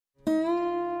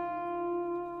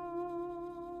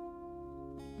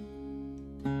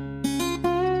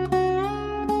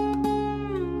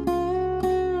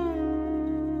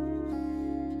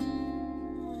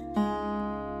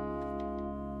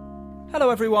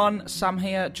Hello everyone, Sam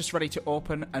here, just ready to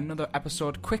open another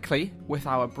episode quickly with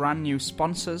our brand new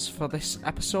sponsors for this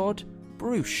episode,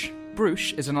 Brush.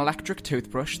 Brush is an electric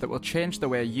toothbrush that will change the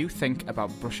way you think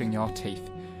about brushing your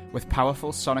teeth. With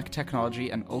powerful sonic technology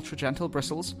and ultra-gentle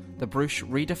bristles, the Brush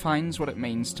redefines what it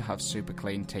means to have super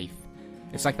clean teeth.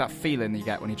 It's like that feeling you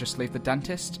get when you just leave the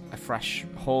dentist, a fresh,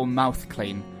 whole mouth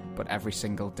clean, but every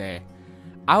single day.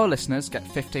 Our listeners get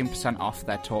 15% off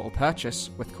their total purchase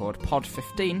with code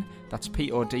POD15, that's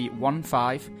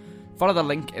POD15. Follow the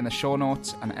link in the show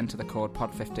notes and enter the code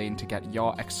POD15 to get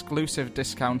your exclusive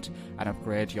discount and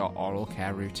upgrade your oral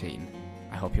care routine.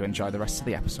 I hope you enjoy the rest of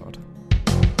the episode.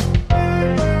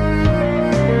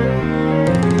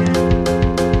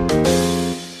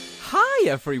 Hi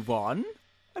everyone,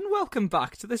 and welcome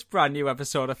back to this brand new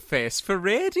episode of Face for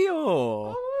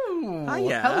Radio.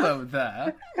 Hiya. Hello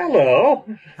there. Hello.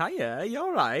 Hiya, you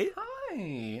alright? Hi.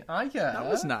 Hiya. That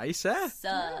was nice, eh?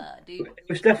 It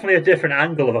was definitely a different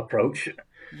angle of approach.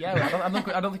 Yeah,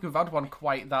 I don't think we've had one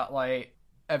quite that, like,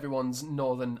 everyone's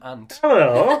northern aunt.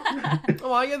 Hello.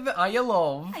 Oh, hiya,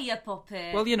 love. Hiya,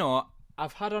 puppet. Well, you know,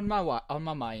 I've had on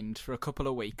my mind for a couple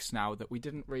of weeks now that we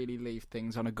didn't really leave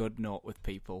things on a good note with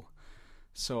people.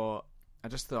 So I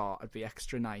just thought it'd be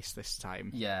extra nice this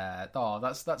time. Yeah. Oh,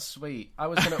 that's sweet. I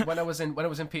was gonna when I was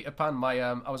in Peter Pan,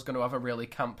 I was gonna have a really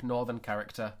camp northern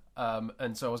character.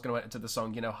 And so I was gonna enter the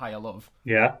song, you know, Hiya Love.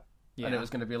 Yeah. And it was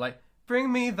gonna be like,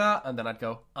 bring me that, and then I'd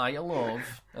go, Hiya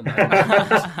Love, and then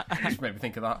just made me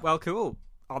think of that. Well, cool.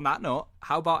 On that note,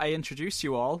 how about I introduce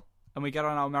you all and we get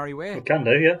on our merry way? We can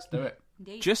do, yeah. Let's do it.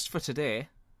 Indeed. Just for today,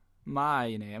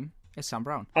 my name is Sam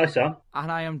Brown, Hi, Sam.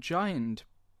 and I am joined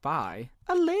by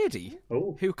a lady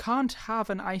Oh. who can't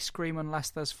have an ice cream unless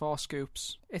there's 4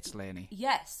 scoops. It's Lainey.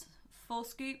 Yes, 4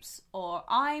 scoops or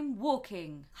I'm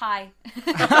walking. Hi.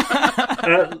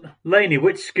 Lainey,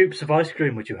 which scoops of ice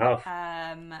cream would you have?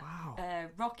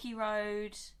 Rocky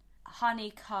Road,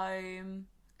 honeycomb,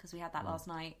 because we had that last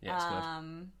night. Yeah, it's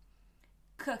good.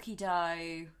 Cookie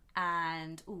dough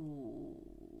and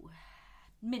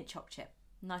mint choc chip.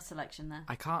 Nice selection there.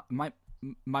 I can't.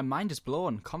 My mind is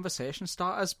blown. Conversation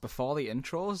starters before the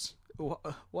intros.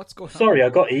 What's going on? Sorry, I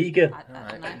got eager. I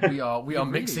don't know. We are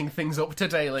mixing things up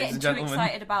today, ladies Getting and too gentlemen.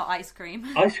 excited about ice cream.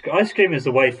 Ice cream is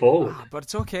the way forward. But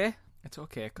it's okay. It's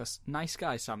okay, because nice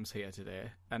guy Sam's here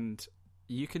today, and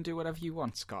you can do whatever you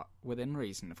want, Scott, within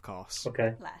reason, of course.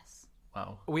 Okay. Bless.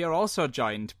 Wow. We are also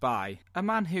joined by a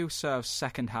man who serves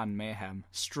second-hand mayhem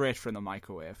straight from the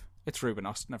microwave. It's Ruben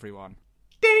Austin, everyone.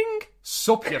 Ding!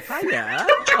 Sup, you Hiya!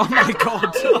 Oh my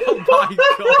god! Oh my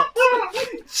god!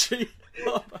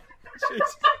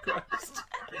 Jesus Christ!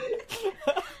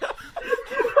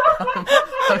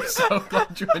 I'm so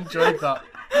glad you enjoyed that.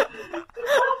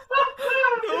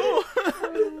 No!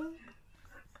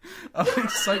 I'm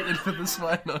excited for the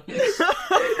swear noise.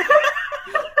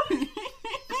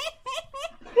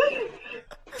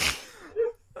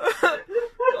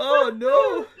 Oh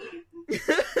no!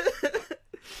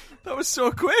 That was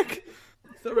so quick.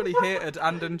 Thoroughly hated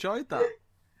and enjoyed that.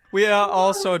 We are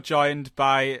also joined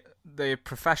by the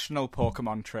professional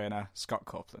Pokemon trainer, Scott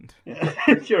Copeland.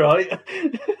 You're right.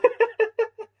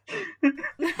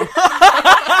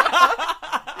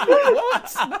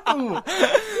 What? No.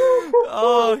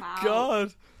 Oh Wow.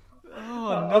 god!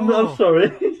 Oh no! I'm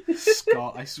sorry.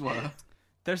 Scott, I swear.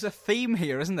 There's a theme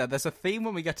here, isn't there? There's a theme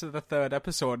when we get to the 3rd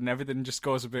episode and everything just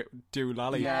goes a bit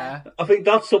doolally. Yeah. I think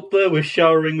that's up there with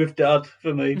showering with Dad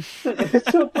for me.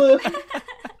 It's up there.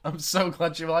 I'm so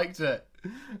glad you liked it.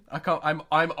 I'm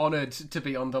honoured to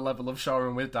be on the level of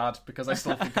showering with Dad because I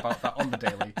still think about that on the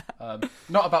daily.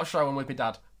 Not about showering with my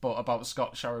dad, but about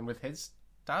Scott showering with his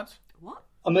dad. What?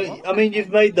 I mean, you've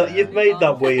made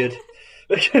that weird.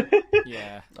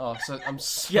 Yeah. Oh, so I'm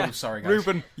so sorry, guys.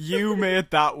 Ruben, you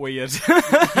made that weird.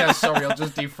 Yeah, sorry. I'll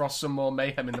just defrost some more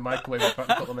mayhem in the microwave and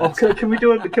put them in. Okay, can we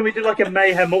do like a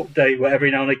mayhem update where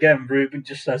every now and again Ruben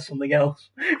just says something else?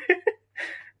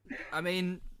 I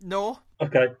mean, no.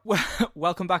 Okay.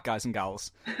 Welcome back, guys and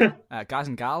gals. Guys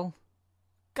and gals,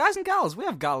 we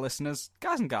have gal listeners.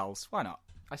 Guys and gals, why not?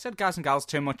 I said guys and gals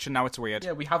too much and now it's weird.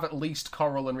 Yeah, we have at least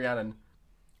Coral and Rhiannon.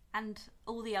 And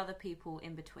all the other people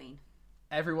in between.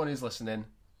 Everyone who's listening.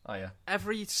 Oh, yeah.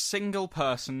 Every single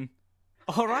person.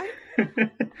 All right.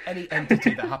 Any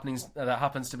entity that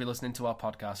happens to be listening to our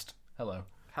podcast. Hello.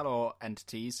 Hello,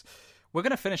 entities. We're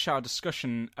going to finish our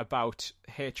discussion about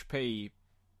HP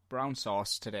brown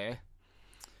sauce today.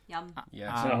 Yum.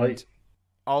 Yes. And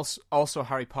also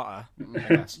Harry Potter. I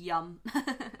guess. Yum.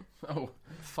 Oh.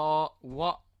 For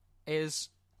what is,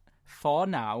 for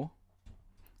now,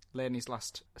 Lainey's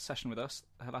last session with us,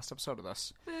 her last episode with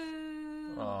us.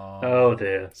 Oh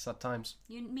dear. Sad times.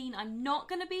 You mean I'm not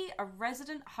going to be a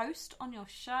resident host on your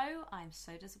show? I'm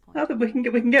so No, disappointed. but we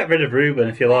can get rid of Ruben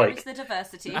if you Where's like. the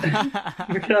diversity? We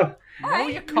can have- No,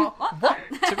 you can't. What?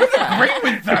 To be fair,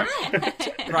 Agree with them.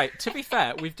 right. To be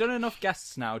fair, we've done enough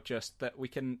guests now. Just that we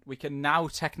can now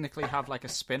technically have like a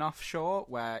spin-off show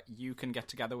where you can get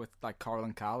together with like Coral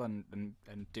and Cal and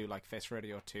do like Face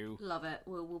Radio 2. Love it.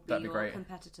 We'll be That'd be your great.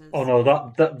 competitors. Oh no,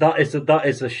 that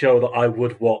is a show that I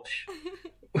would watch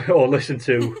or listen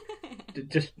to.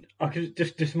 I could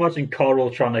just imagine Coral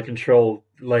trying to control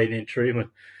Lainey and Truman,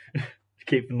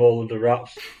 keep them all under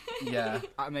wraps. Yeah.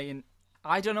 I mean,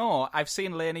 I don't know. I've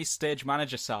seen Lainey's stage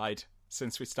manager side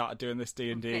since we started doing this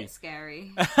D&D. Bit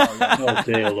scary. Oh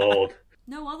dear Lord.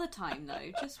 No other time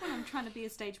though. Just when I'm trying to be a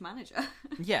stage manager.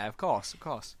 Yeah, of course.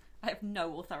 I have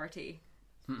no authority.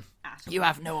 At all. You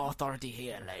have no authority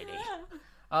here, lady.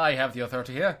 I have the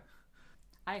authority here.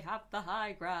 I have the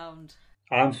high ground.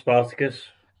 I'm Spartacus.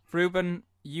 Ruben,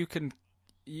 you can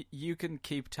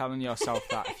keep telling yourself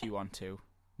that if you want to,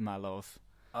 my love.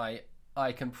 I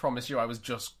can promise you I was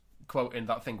just quoting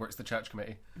that thing where it's the church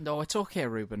committee. No, it's okay,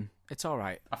 Ruben. It's all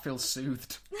right. I feel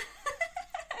soothed.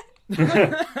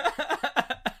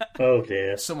 Oh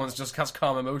dear. Someone's just cast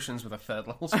calm emotions with a 3rd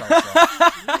level spell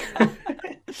slot.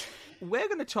 We're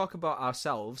going to talk about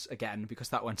ourselves again because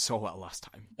that went so well last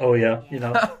time. Oh yeah, you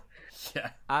know. Yeah.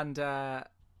 And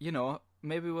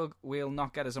maybe we'll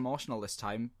not get as emotional this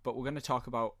time, but we're going to talk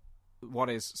about what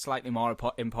is slightly more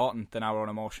important than our own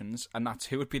emotions, and that's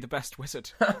who would be the best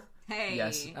wizard. Hey.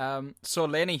 Yes. So,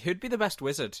 Lainey, who'd be the best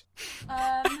wizard?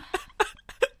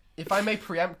 If I may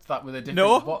preempt that with a different...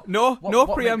 No, what no makes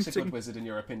a preempting. good wizard, in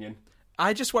your opinion?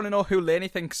 I just want to know who Lainey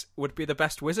thinks would be the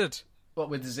best wizard. But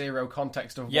with zero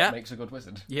context of Yeah. what makes a good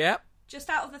wizard. Yeah. Just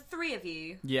out of the three of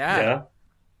you. Yeah.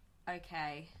 Yeah.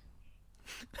 Okay.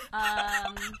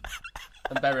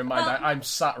 And bear in mind, I'm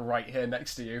sat right here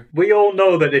next to you. We all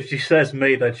know that if she says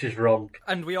me, then she's wrong.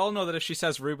 And we all know that if she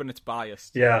says Ruben, it's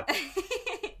biased. Yeah.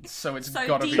 So it's So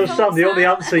gotta be... So Sam, the only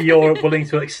answer you're willing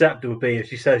to accept would be if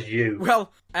she says you.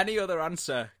 Well, any other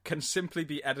answer can simply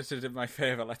be edited in my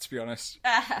favour, let's be honest.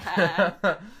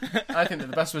 I think that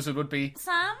the best wizard would be...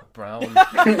 Sam? Brown.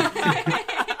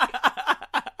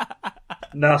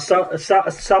 Now,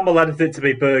 Sam will edit it to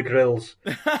be Bear Grylls.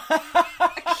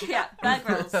 Yeah, Bear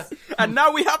Grylls. And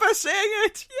now we have her saying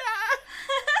it!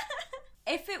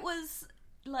 Yeah! If it was,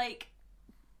 like,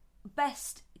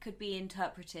 best could be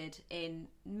interpreted in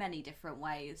many different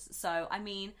ways. So, I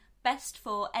mean, best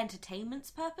for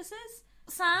entertainment's purposes,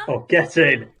 Sam. Oh, get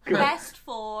in. Best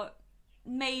for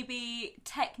maybe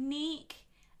technique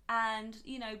and,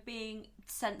 being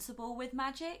sensible with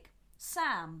magic,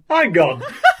 Sam. Hang on.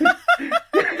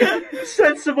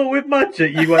 Sensible with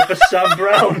magic, you went for Sam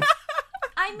Brown.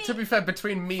 I mean, To be fair,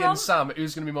 between me and Sam,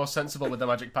 who's going to be more sensible with their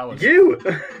magic powers? You.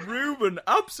 Ruben,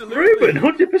 absolutely! Ruben,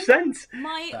 100%.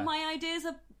 my ideas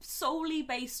are solely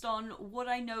based on what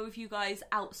I know of you guys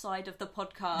outside of the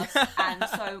podcast, and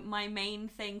so my main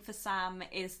thing for Sam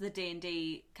is the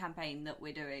D&D campaign that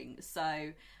we're doing. So,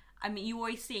 I mean, you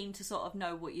always seem to sort of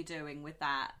know what you're doing with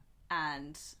that,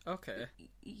 and Okay.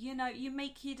 you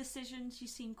make your decisions. You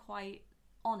seem quite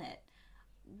on it.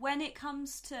 When it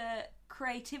comes to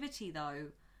creativity, though,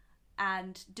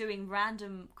 and doing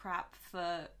random crap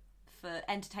for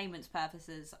entertainment's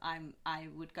purposes, I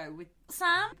would go with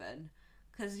Sam,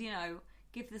 because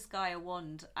give this guy a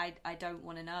wand. I don't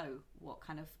want to know what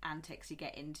kind of antics you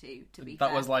get into. To be That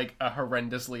fair. was like a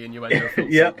horrendously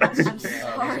innuendo-filled Yep. sentence.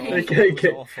 I'm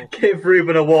sorry. Give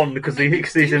Ruben a wand because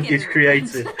he's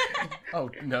creative. Oh,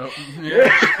 no.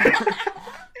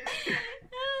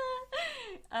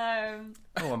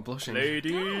 Oh, I'm blushing.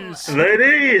 Ladies!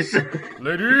 Ladies!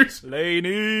 Ladies!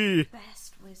 Lainey!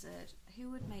 Best wizard.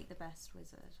 Who would make the best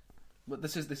wizard? But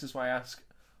this is why I ask,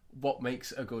 what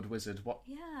makes a good wizard? What?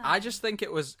 Yeah. I just think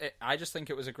it was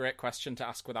a great question to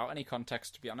ask without any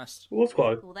context, to be honest. What's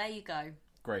quite? Well, there you go.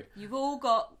 Great. You've all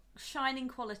got shining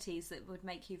qualities that would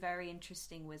make you very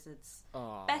interesting wizards.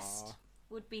 Aww. Best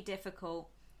would be difficult,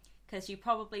 because you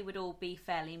probably would all be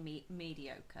fairly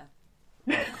mediocre.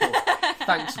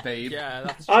 Thanks, babe. Yeah,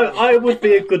 that's I would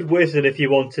be a good wizard if you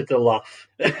wanted to laugh.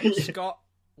 Scott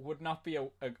would not be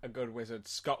a good wizard.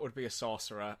 Scott would be a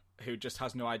sorcerer who just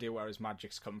has no idea where his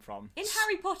magic's come from. In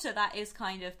Harry Potter, that is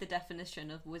kind of the definition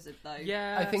of wizard, though.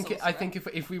 Yeah, I think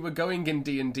if we were going in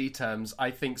D&D terms, I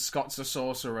think Scott's a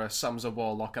sorcerer, Sam's a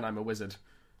warlock, and I'm a wizard.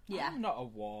 Yeah, I'm not a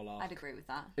warlock. I'd agree with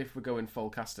that. If we're going full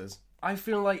casters. I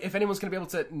feel like if anyone's going to be able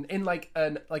to, in like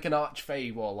an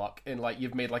Archfey warlock, in like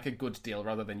you've made like a good deal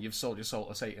rather than you've sold your soul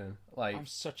to Satan. Like I'm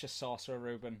such a sorcerer,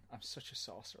 Ruben. I'm such a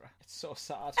sorcerer. It's so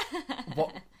sad.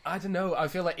 what? I don't know. I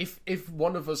feel like if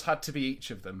one of us had to be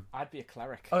each of them, I'd be a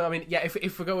cleric. oh, I mean, yeah.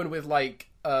 If we're going with like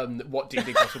what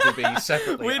D&D class would we be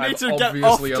separately, We I'm need to get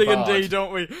off obviously a D&D, bard.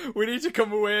 don't we? We need to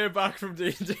come way back from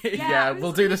D&D. Yeah,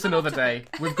 we'll do this another day.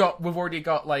 We've already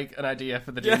got like an idea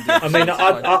for the D&D. I mean,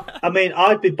 I mean,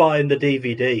 I'd be buying the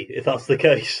DVD if that's the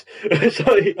case. So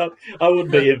I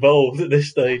wouldn't be involved at this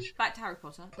stage. Back to Harry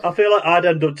Potter. I feel like I'd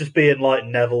end up just being like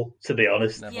Neville, to be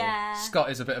honest. Neville. Yeah.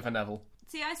 Scott is a bit of a Neville.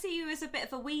 See, I see you as a bit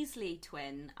of a Weasley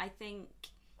twin. I think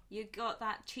you got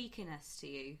that cheekiness to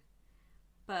you,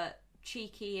 but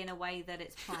cheeky in a way that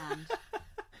it's planned.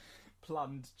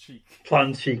 Planned cheek.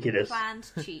 Planned cheekiness.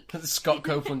 Planned cheek. Scott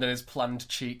Copeland and his planned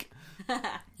cheek.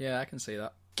 Yeah, I can see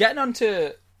that. Getting on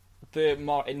to the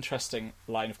more interesting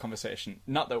line of conversation.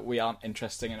 Not that we aren't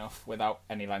interesting enough without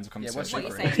any lines of conversation.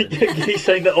 What are you saying? He's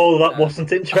saying that all of that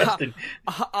wasn't interesting.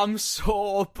 I'm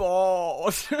so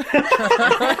bored.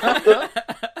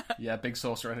 Yeah, big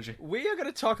sorcerer energy. We are going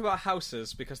to talk about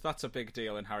houses because that's a big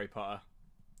deal in Harry Potter.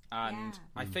 And Yeah.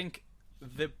 I think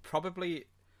the probably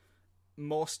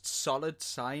most solid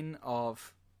sign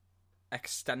of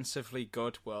extensively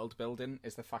good world building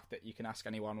is the fact that you can ask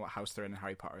anyone what house they're in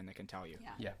Harry Potter and they can tell you. Yeah.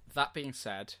 Yeah. That being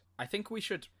said, I think we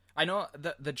should... I know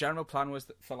that the general plan was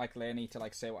for like Lainey to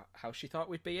like say what house she thought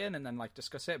we'd be in and then like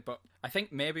discuss it, but I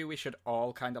think maybe we should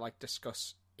all kind of like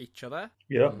discuss each other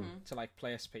Yeah. to like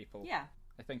place people. Yeah.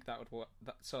 I think that would work.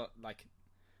 So like,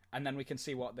 and then we can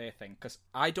see what they think. Because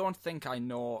I don't think I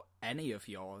know any of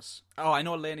yours. Oh, I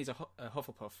know Lainey's a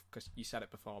Hufflepuff because you said it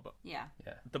before. But Yeah.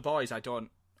 the boys, I don't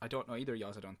know either of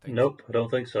yours. I don't think. Nope, I don't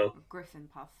think so. Griffin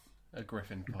Puff. A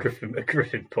griffin. A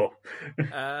Griffin pup.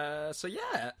 So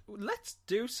yeah, let's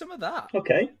do some of that.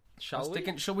 Okay. Shall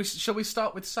we? Shall we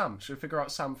start with Sam? Should we figure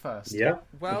out Sam first? Yeah.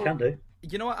 Well, we can do.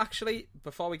 You know what? Actually,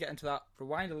 before we get into that,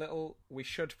 rewind a little. We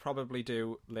should probably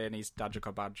do Lainey's dad joke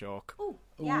or bad joke. Oh,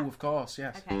 Ooh, yeah. of course,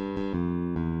 yes. Okay.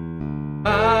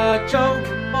 Bad joke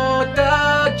or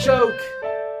dad joke?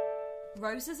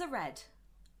 Roses are red,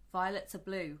 violets are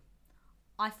blue.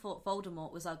 I thought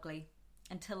Voldemort was ugly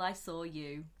until I saw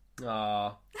you.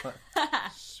 Ah,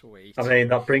 Sweet. I mean,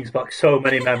 that brings back so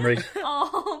many memories.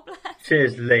 Oh, bless.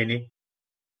 Cheers, Lainey.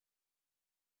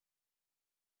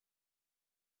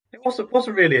 It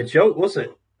wasn't really a joke, was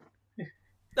it?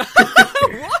 What?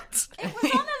 It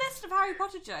was on a list of Harry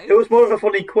Potter jokes. It was more of a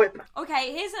funny quip.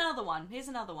 Okay, here's another one.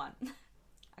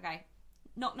 Okay.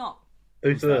 Knock knock.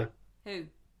 Who's there? Who?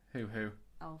 who?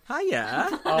 Oh, Hiya.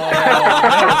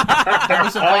 There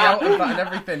was a way out of that and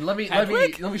everything. Let me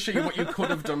show you what you could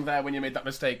have done there when you made that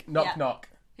mistake. Knock Yeah. knock.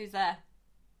 who's there?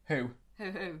 Who?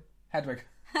 Who? Hedwig.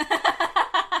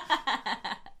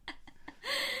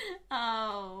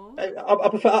 Oh.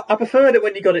 I preferred it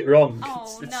when you got it wrong.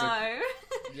 Oh it's no.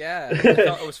 Yeah, I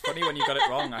thought it was funny when you got it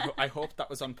wrong. I hope that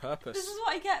was on purpose. This is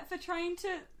what I get for trying to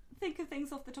think of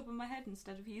things off the top of my head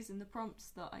instead of using the prompts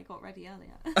that I got ready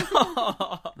earlier.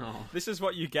 This is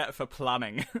what you get for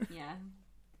planning. Yeah.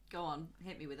 Go on,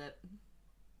 hit me with it.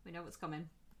 We know what's coming.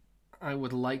 I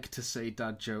would like to say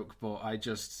dad joke, but I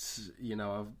just,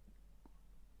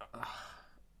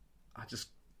 I just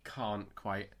can't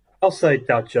quite. I'll say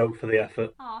dad joke for the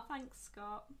effort. Oh, thanks,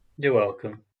 Scott. You're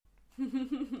welcome.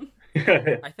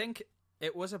 I think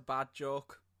it was a bad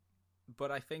joke,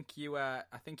 but I think you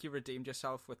redeemed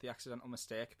yourself with the accidental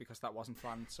mistake because that wasn't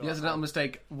planned. So The accidental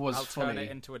mistake was I'll funny. turn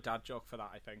it into a dad joke for that.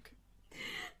 I think.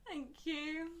 Thank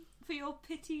you for your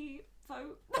pity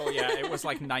vote. Oh yeah, it was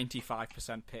like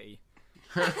 95% pity.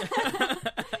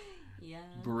 Yeah.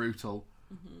 Brutal.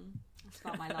 That's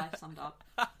about my life summed up.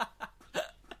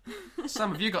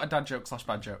 Sam, have you got a dad joke /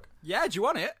 bad joke? Yeah, do you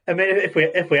want it? I mean, if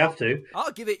we have to.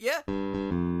 I'll give it you.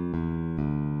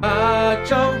 Bad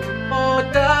joke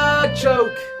or dad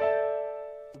joke?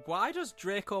 Why does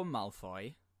Draco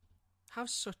Malfoy have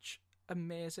such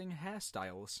amazing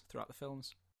hairstyles throughout the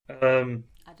films? I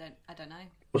don't know.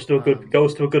 Goes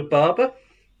to a good barber.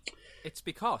 It's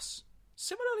because,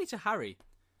 similarly to Harry,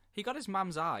 he got his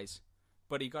mum's eyes,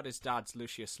 but he got his dad's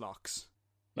Lucius locks.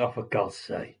 Oh, for God's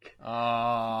sake!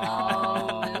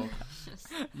 Oh,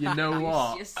 you know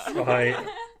what? Right.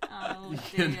 Oh,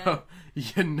 You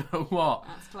dear. know what?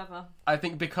 That's clever. I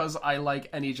think because I like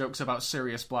any jokes about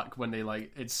Sirius Black when they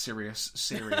it's serious.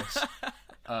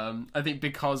 I think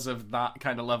because of that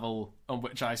kind of level on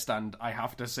which I stand, I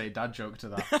have to say dad joke to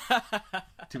that.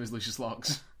 To his Lucius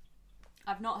Locks.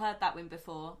 I've not heard that one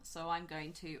before, so I'm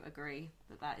going to agree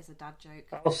that is a dad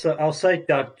joke. I'll say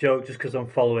dad joke just because I'm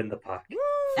following the pack.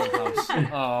 Full House.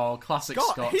 Oh, classic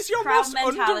God, Scott. he's your Proud most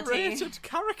mentality. underrated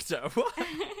character. What?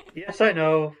 Yes, I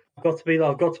know. I've got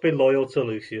to be loyal to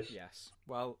Lucius. Yes.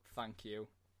 Well, thank you.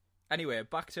 Anyway,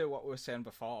 back to what we were saying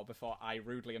before I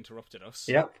rudely interrupted us.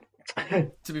 Yep.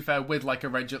 To be fair, with like a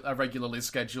regularly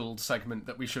scheduled segment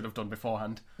that we should have done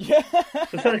beforehand.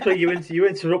 So technically, you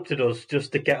interrupted us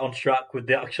just to get on track with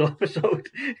the actual episode.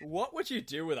 What would you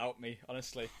do without me,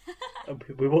 honestly?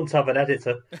 We wouldn't have an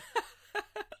editor.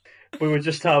 We would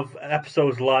just have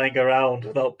episodes lying around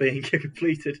without being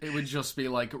completed. It would just be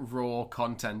like raw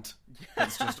content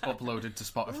that's just uploaded to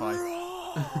Spotify.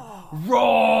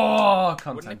 Raw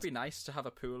content. Wouldn't it be nice to have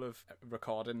a pool of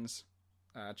recordings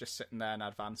just sitting there in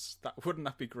advance? Wouldn't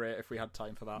that be great if we had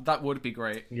time for that? That would be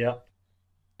great. Yeah.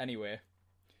 Anyway,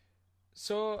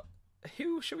 so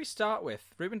who should we start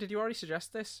with? Ruben, did you already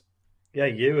suggest this? Yeah,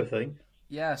 I think.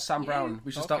 Yeah, Sam Brown.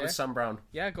 We should start Okay. with Sam Brown.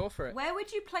 Yeah, go for it. Where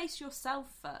would you place yourself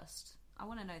first? I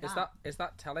want to know that. Is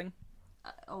that telling?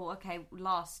 Okay.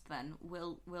 Last then,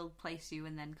 we'll place you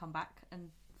and then come back and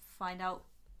find out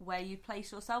where you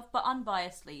place yourself, but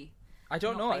unbiasedly. I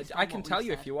don't Not know. based on I can what tell we've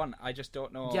you said. if you want. I just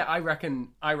don't know. Yeah, I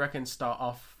reckon start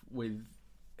off with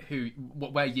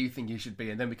where you think you should be,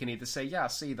 and then we can either say, yeah, I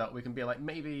see that. We can be like,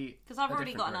 maybe Because I've a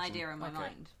already got different an direction. idea in my Okay.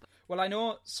 mind. Well, I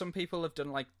know some people have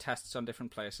done like tests on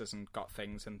different places and got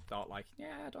things and thought like,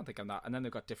 yeah, I don't think I'm that, and then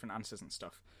they've got different answers and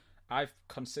stuff. I've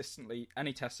consistently,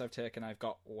 any tests I've taken, I've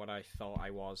got what I thought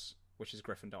I was, which is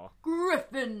Gryffindor.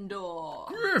 Gryffindor.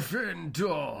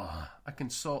 Gryffindor. I can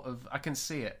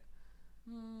see it.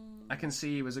 I can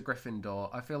see you as a Gryffindor.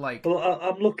 I feel like Well,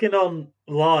 I'm looking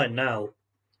online now,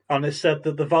 and it said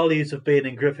that the values of being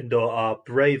in Gryffindor are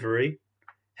bravery,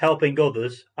 helping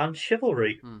others, and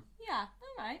chivalry. Yeah.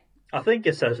 All right. I think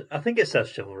it says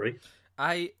chivalry.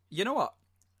 You know what?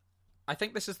 I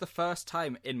think this is the first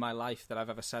time in my life that I've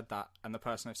ever said that, and the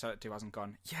person I've said it to hasn't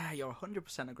gone, yeah, you're 100%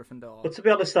 a Gryffindor. But to be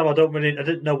honest, Sam, I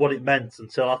didn't know what it meant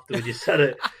until after you said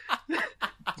it.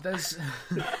 there's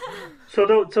So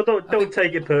don't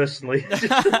take it personally.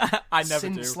 I never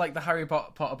since do. like the Harry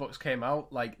Potter books came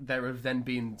out, like there have then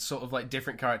been sort of like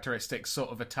different characteristics sort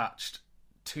of attached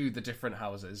to the different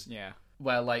houses. Yeah.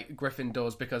 Where like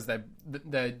Gryffindors, because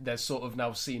they're sort of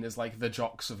now seen as like the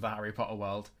jocks of the Harry Potter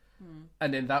world.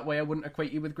 And in that way, I wouldn't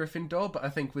equate you with Gryffindor, but I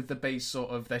think with the base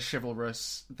sort of they're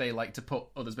chivalrous, they like to put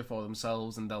others before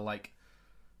themselves, and they'll like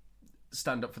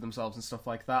stand up for themselves and stuff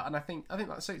like that. And I think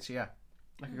that suits you. Yeah,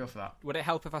 I could go for that. Would it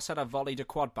help if I said I volleyed a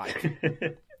quad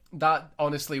bike? That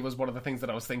honestly was one of the things that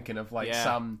I was thinking of. Like Yeah.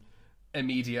 Sam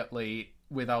immediately,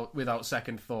 without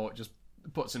second thought, just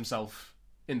puts himself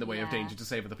in the way of Yeah. danger to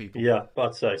save other people. Yeah,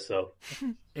 I'd say so.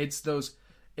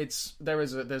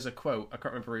 There's a quote, I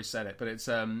can't remember who said it, but it's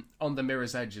on the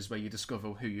mirror's edge is where you discover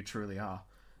who you truly are.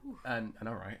 And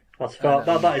all right, That's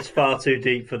that is far too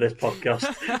deep for this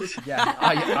podcast. yeah,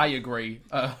 I agree.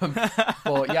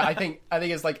 But yeah, I think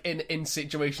it's like in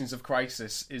situations of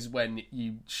crisis is when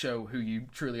you show who you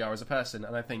truly are as a person,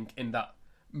 and I think in that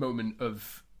moment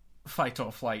of fight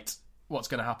or flight, what's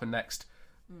going to happen next?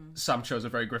 Sam chose a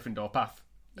very Gryffindor path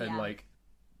and Yeah. like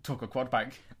took a quad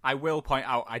bike. I will point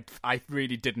out, I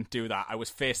really didn't do that. I was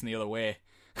facing the other way.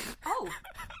 Oh.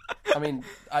 I mean,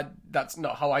 that's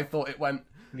not how I thought it went.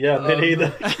 Yeah, me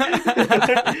neither.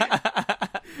 I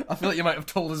feel like you might have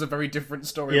told us a very different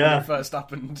story Yeah. when it first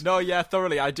happened. No, yeah,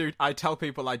 thoroughly. I do. I tell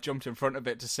people I jumped in front of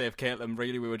it to save Caitlin.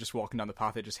 Really, we were just walking down the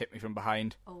path. It just hit me from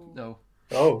behind. Oh. No.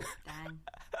 Oh, Dang.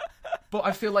 But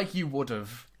I feel like you would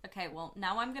have. Okay. Well,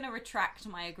 now I'm going to retract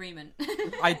my agreement.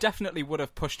 I definitely would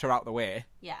have pushed her out the way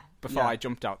Yeah. before Yeah. I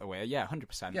jumped out the way. Yeah,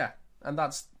 100%. Yeah. And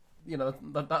that's,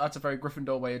 that's a very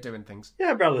Gryffindor way of doing things.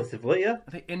 yeah, relatively, yeah.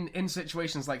 I think in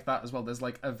situations like that as well, there's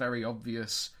like a very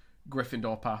obvious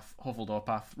Gryffindor path, Hufflepuff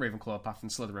path, Ravenclaw path, and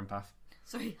Slytherin path.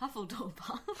 Sorry,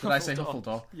 Hufflepuff. Did I say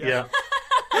Hufflepuff? Yeah.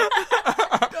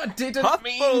 I didn't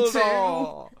mean to.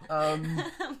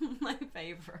 Hufflepuff! My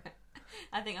favourite.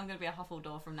 I think I'm going to be a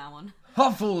Hufflepuff from now on.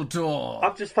 Huffledore.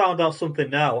 I've just found out something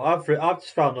now. I've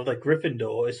just found out that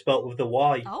Gryffindor is spelt with the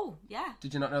Y. Oh, yeah.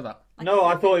 Did you not know that? No,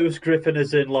 I thought it was Griffin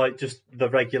as in like just the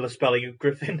regular spelling of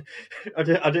Griffin. I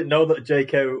didn't know that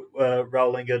J.K.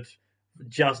 Rowling had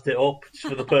jazzed it up just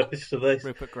for the purpose of this.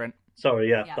 Rupert Grint. Sorry,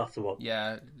 yeah, Yeah. that's the one.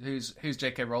 Yeah. Who's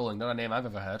J.K. Rowling? Not a name I've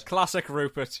ever heard. Classic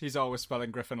Rupert. He's always spelling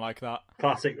Griffin like that.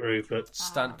 Classic Rupert.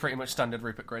 Pretty much standard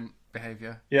Rupert Grint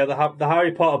behaviour. Yeah, the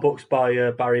Harry Potter books by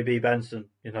Barry B. Benson.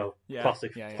 You know, Yeah,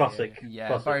 classic, yeah, classic. Yeah,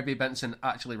 classic. Barry B. Benson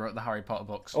actually wrote the Harry Potter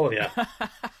books. Oh yeah,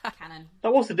 Canon.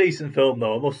 that was a decent film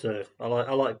though. I must say, I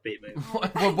like B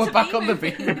movie. We're back on the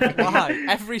B movie. Why?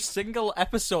 Every single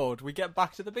episode, we get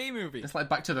back to the B movie. It's like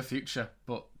Back to the Future,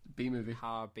 but B movie.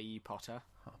 Harry Potter.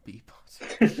 Harry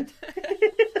Potter.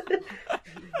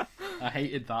 I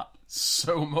hated that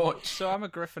so much. So I'm a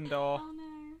Gryffindor, Oh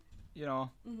no. you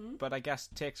know, but I guess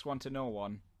takes one to know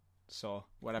one. So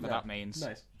whatever Yeah, that means.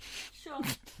 Nice. Sure.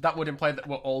 That would imply that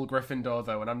we're all Gryffindor,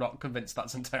 though, and I'm not convinced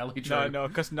that's entirely true. No,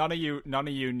 because none of you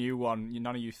knew one.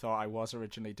 None of you thought I was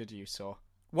originally, did you? So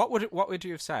what would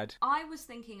you have said? I was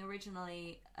thinking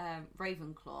originally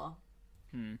Ravenclaw,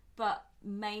 but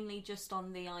mainly just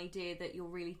on the idea that you're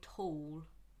really tall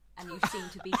and you seem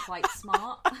to be quite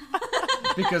smart.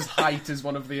 Because height is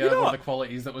one of the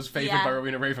qualities that was favoured Yeah. by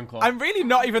Rowena Ravenclaw. I'm really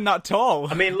not even that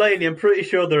tall. I mean, Lainey, I'm pretty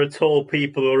sure there are tall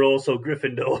people who are also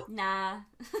Gryffindor. Nah.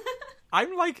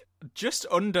 I'm like just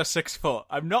under 6 foot.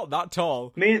 I'm not that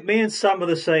tall. Me and Sam are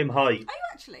the same height. Are you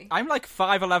actually? I'm like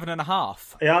 5'11" and a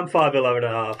half. Yeah, I'm 5'11" and a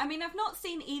half. I mean, I've not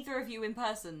seen either of you in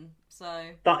person, so...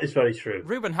 That is very true.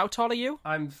 Ruben, how tall are you?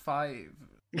 I'm 5.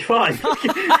 Fine.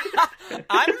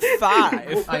 I'm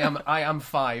 5. I am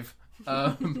 5.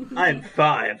 I'm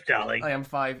 5, darling. I am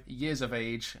 5 years of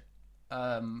age,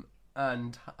 and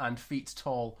feet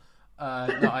tall. No,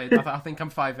 I think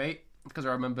I'm 5'8", because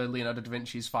I remember Leonardo da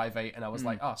Vinci's 5'8", and I was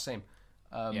like, oh, same.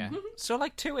 Yeah. So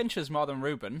like 2 inches more than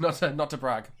Ruben. Not to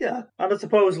brag. Yeah, and I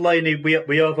suppose, Lainey, we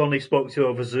have only spoke to you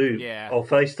over Zoom or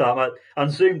FaceTime,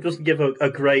 and Zoom doesn't give a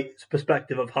great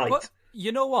perspective of height. But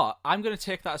you know what? I'm going to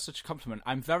take that as such a compliment.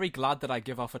 I'm very glad that I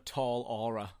give off a tall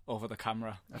aura over the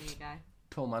camera. There you go.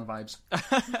 Tall man vibes.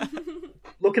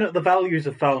 Looking at the values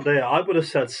I've found here, I would have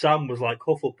said Sam was like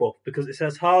Hufflepuff, because it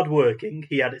says hardworking,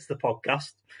 he edits the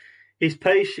podcast. He's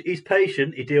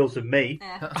patient, he deals with me.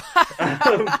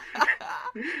 Yeah.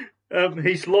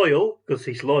 He's loyal, because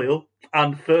he's loyal,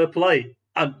 and fair play.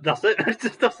 And that's it.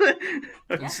 That's it.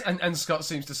 And Scott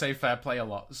seems to say fair play a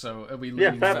lot, so are we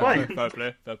Yeah, leaning fair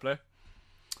play. Fair play.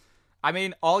 I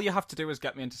mean, all you have to do is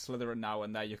get me into Slytherin now,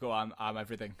 and there you go. I'm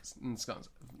everything. And Scott,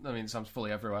 I mean, Sam's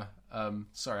fully everywhere.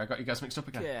 Sorry, I got you guys mixed up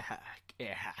again.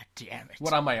 Yeah, damn it.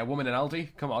 What am I, a woman in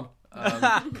Aldi? Come on.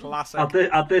 Classic.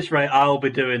 At this rate, I'll be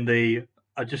doing the...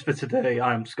 just for today,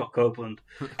 I'm Scott Copeland.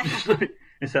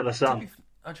 Instead of Sam.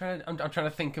 I'm trying to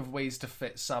think of ways to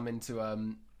fit Sam into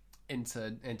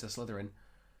Slytherin.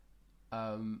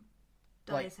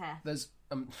 Dye his hair. There's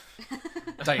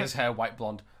dye his hair white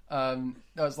blonde. I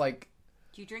was like,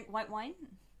 Do you drink white wine?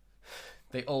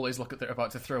 they always look at they're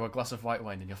about to throw a glass of white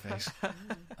wine in your face.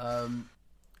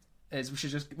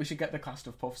 We should get the cast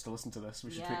of Puffs to listen to this.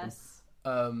 We should tweet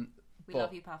them. We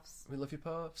love you, Puffs. We love you,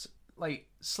 Puffs. Like,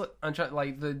 I'm trying.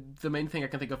 Like the main thing I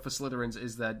can think of for Slytherins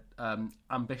is they're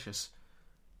ambitious,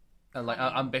 and like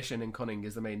ambition and cunning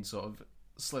is the main sort of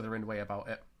Slytherin way about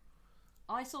it.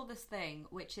 I saw this thing,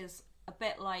 which is a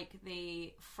bit like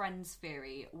the Friends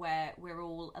theory, where we're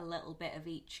all a little bit of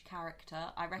each character.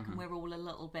 I reckon we're all a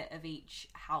little bit of each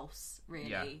house, really.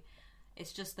 Yeah.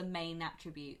 It's just the main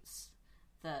attributes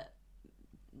that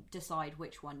decide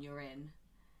which one you're in.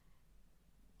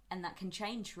 And that can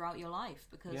change throughout your life,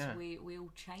 because we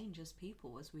all change as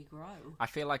people as we grow. I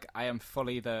feel like I am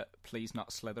fully the please not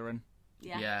Slytherin.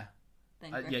 Yeah.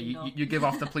 Then Yeah, Gryffindor. you give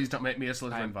off the please don't make me a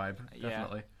Slytherin vibe. Yeah.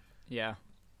 Definitely. Yeah.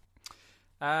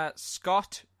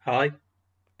 Scott Hi.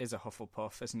 is a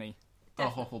Hufflepuff, isn't he?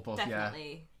 Hufflepuff,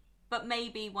 Definitely. But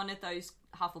maybe one of those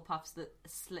Hufflepuffs that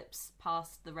slips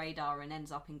past the radar and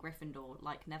ends up in Gryffindor,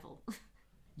 like Neville.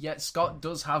 Yeah, Scott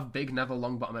does have big Neville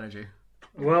Longbottom energy.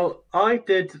 Well, I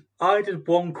did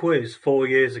one quiz 4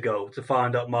 years ago to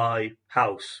find out my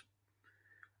house,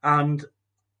 and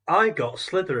I got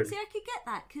Slytherin. See, I could get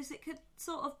that, because it could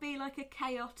sort of be like a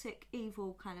chaotic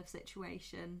evil kind of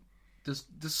situation. Does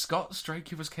Scott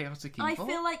strike you as chaotic evil? I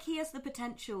feel like he has the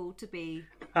potential to be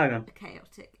Hang on. a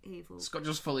chaotic evil. Scott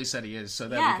just fully said he is, so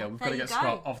there Yeah, we go. We've there got to you get go.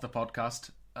 Scott off the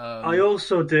podcast. I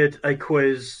also did a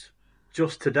quiz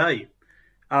just today,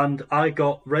 and I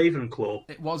got Ravenclaw.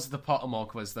 It was the Pottermore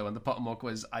quiz, though, and the Pottermore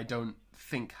quiz I don't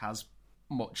think has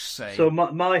much say. So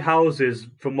my houses,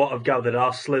 from what I've gathered,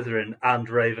 are Slytherin and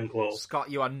Ravenclaw. Scott,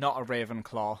 you are not a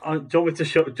Ravenclaw. Do you want me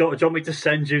to do you want me to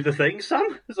send you the thing,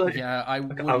 Sam? It's like, Yeah, I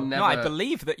would No, never... No, I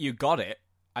believe that you got it.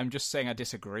 I'm just saying I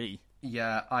disagree.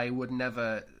 Yeah, I would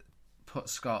never put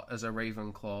Scott as a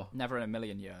Ravenclaw. Never in a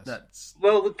million years. That's...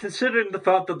 Well, considering the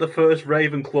fact that the first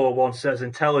Ravenclaw one says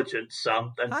intelligence,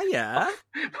 Sam, then Hiya.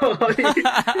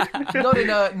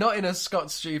 not in a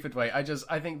Scott stupid way.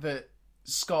 I think that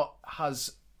Scott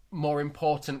has more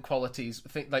important qualities,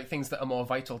 things that are more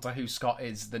vital to who Scott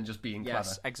is than just being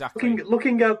Yes, clever. exactly.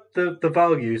 looking at the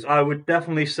values, I would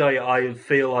definitely say I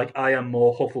feel like I am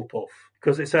more Hufflepuff,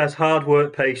 because it says hard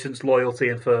work, patience, loyalty,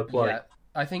 and fair play. Yeah,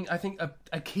 I think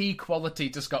a key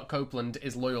quality to Scott Copeland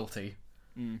is loyalty,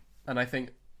 and I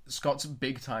think Scott's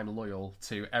big time loyal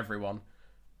to everyone,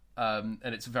 and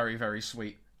it's very, very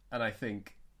sweet. And I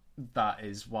think that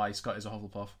is why Scott is a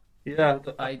Hufflepuff. Yeah,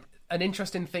 An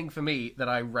interesting thing for me that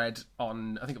I read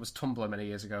on, I think it was Tumblr many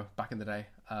years ago, back in the day.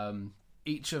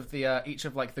 Each of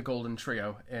the Golden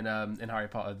Trio in Harry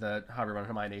Potter, the Harry, Ron,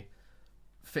 Hermione,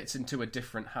 fits into a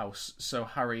different house. So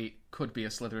Harry could be a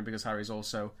Slytherin because Harry's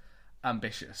also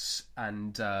ambitious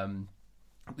and can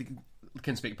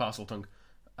speak Parseltongue,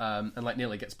 and like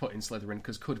nearly gets put in Slytherin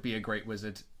because could be a great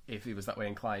wizard if he was that way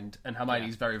inclined. And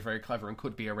Hermione's very, very clever and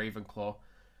could be a Ravenclaw.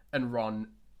 And Ron,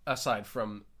 aside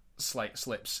from slight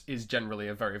slips, is generally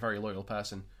a very, very loyal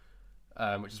person,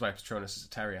 which is why Patronus is a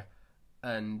terrier.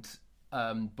 And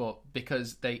but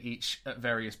because they each at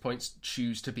various points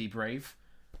choose to be brave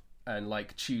and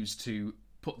like choose to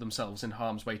put themselves in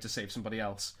harm's way to save somebody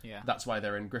else, that's why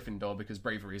they're in Gryffindor, because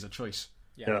bravery is a choice.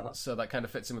 Yeah. So that kind of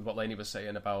fits in with what Lainey was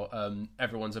saying about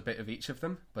everyone's a bit of each of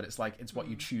them, but it's like it's what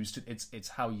you choose to. It's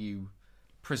how you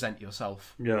present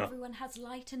yourself. Yeah. Everyone has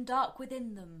light and dark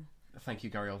within them. Thank you,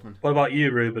 Gary Oldman. What about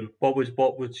you, Ruben? What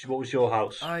was your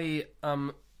house? I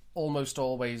am almost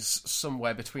always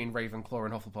somewhere between Ravenclaw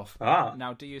and Hufflepuff. Ah,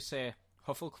 Now, do you say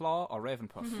Huffleclaw or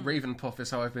Ravenpuff? Ravenpuff is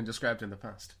how I've been described in the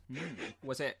past.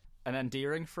 Was it an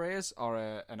endearing phrase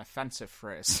or an offensive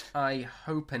phrase? I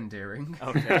hope endearing.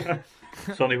 Okay.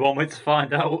 there's only one way to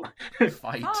find out.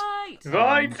 Fight. Right.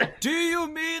 Right. Do you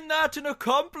mean that in a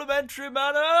complimentary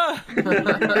manner?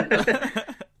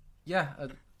 Yeah.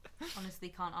 Honestly,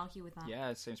 can't argue with that. Yeah,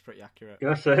 it seems pretty accurate.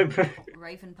 Yes, Ravenpuff.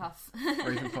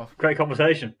 Ravenpuff. great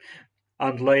conversation.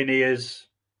 And Lainey is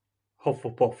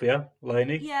Hufflepuff, yeah?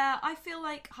 Lainey? Yeah, I feel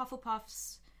like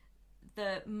Hufflepuff's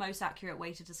the most accurate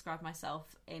way to describe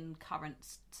myself in current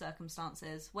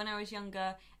circumstances. When I was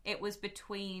younger, it was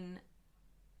between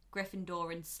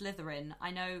Gryffindor and Slytherin.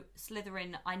 I know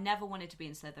Slytherin, I never wanted to be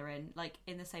in Slytherin. Like,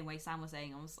 in the same way Sam was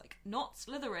saying, I was like, not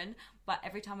Slytherin. But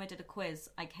every time I did a quiz,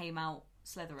 I came out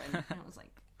Slytherin. And I was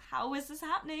like, how is this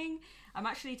happening? I'm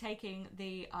actually taking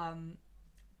the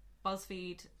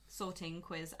BuzzFeed sorting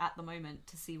quiz at the moment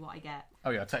to see what I get.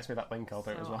 Oh yeah, text me that link, I'll do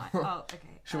it as well. Oh,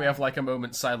 okay. Should we have like a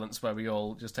moment's silence where we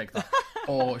all just take that?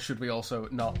 Or should we also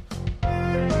not?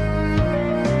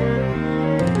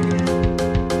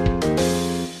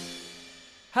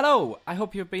 Hello, I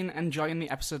hope you've been enjoying the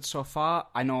episode so far.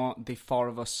 I know the four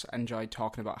of us enjoyed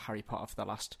talking about Harry Potter for the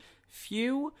last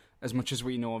few, as much as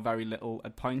we know very little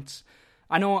at points.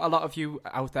 I know a lot of you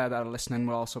out there that are listening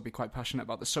will also be quite passionate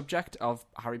about the subject of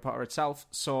Harry Potter itself,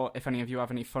 so if any of you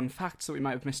have any fun facts that we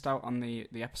might have missed out on the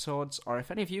episodes, or if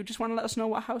any of you just want to let us know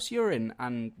what house you're in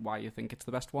and why you think it's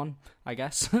the best one, I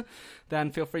guess,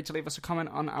 then feel free to leave us a comment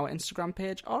on our Instagram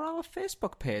page or our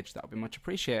Facebook page. That would be much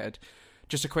appreciated.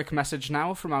 Just a quick message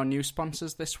now from our new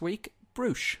sponsors this week,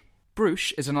 Brush.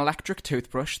 Brush is an electric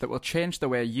toothbrush that will change the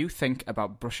way you think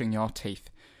about brushing your teeth.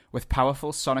 With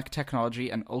powerful sonic technology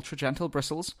and ultra-gentle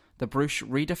bristles, the Brush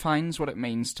redefines what it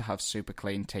means to have super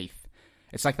clean teeth.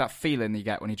 It's like that feeling you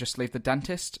get when you just leave the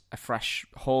dentist, a fresh,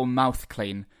 whole mouth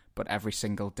clean, but every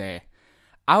single day.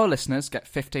 Our listeners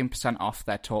get 15% off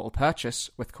their total purchase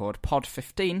with code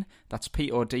POD15, that's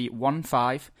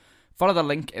POD15. Follow the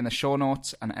link in the show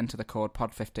notes and enter the code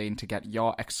POD15 to get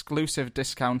your exclusive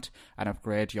discount and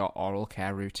upgrade your oral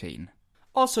care routine.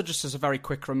 Also, just as a very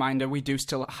quick reminder, we do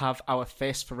still have our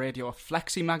Face for Radio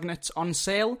Flexi Magnets on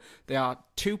sale. They are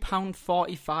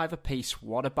 £2.45 a piece.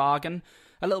 What a bargain.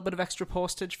 A little bit of extra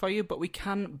postage for you, but we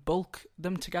can bulk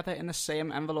them together in the same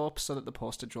envelope so that the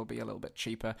postage will be a little bit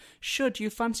cheaper, should you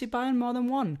fancy buying more than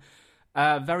one.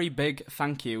 Very big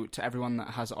thank you to everyone that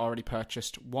has already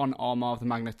purchased one or more of the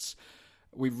magnets.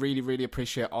 We really, really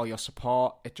appreciate all your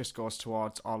support. It just goes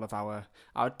towards all of our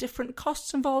different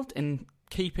costs involved in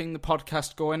keeping the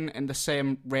podcast going in the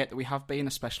same rate that we have been,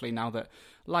 especially now that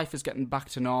life is getting back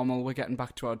to normal. We're getting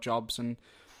back to our jobs and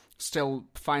still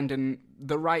finding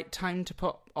the right time to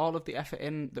put all of the effort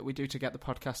in that we do to get the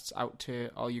podcasts out to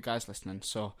all you guys listening.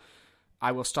 So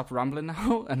I will stop rambling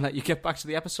now and let you get back to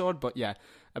the episode. But yeah,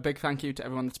 a big thank you to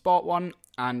everyone that's bought one.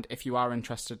 And if you are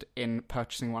interested in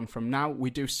purchasing one from now,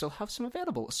 we do still have some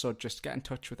available. So just get in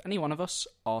touch with any one of us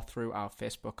or through our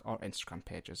Facebook or Instagram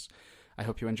pages. I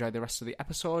hope you enjoy the rest of the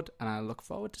episode, and I look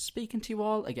forward to speaking to you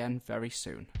all again very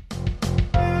soon.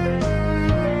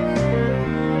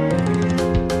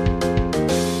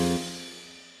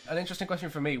 An interesting question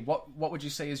for me. What would you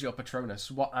say is your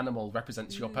Patronus? What animal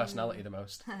represents your personality the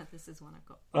most? This is one I've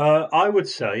got. I would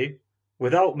say,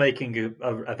 without making a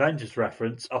Avengers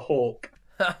reference, a hawk.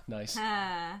 Nice.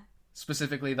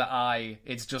 Specifically the eye.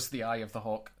 It's just the eye of the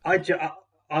hawk.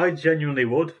 I genuinely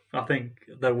would. I think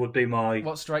that would be my...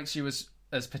 What strikes you as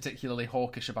as particularly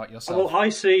hawkish about yourself. Well, I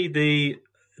see the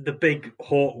big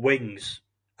hawk wings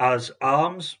as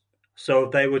arms, so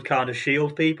they would kind of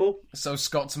shield people. So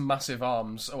Scott's massive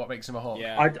arms are what makes him a hawk.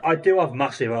 Yeah. I do have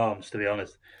massive arms, to be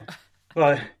honest.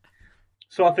 Right.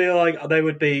 So I feel like they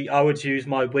would be. I would use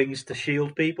my wings to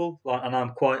shield people, and I'm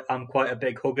quite a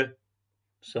big hugger,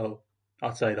 so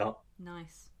I'd say that.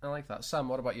 Nice. I like that. Sam,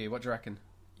 what about you? What do you reckon?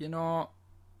 You know,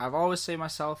 I've always seen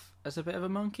myself as a bit of a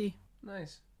monkey.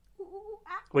 Nice.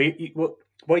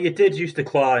 Well, you did used to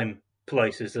climb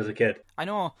places as a kid. I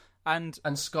know, and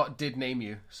And Scott did name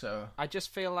you, so I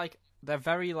just feel like they're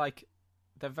very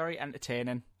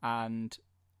entertaining, and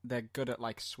they're good at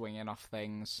like swinging off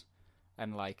things,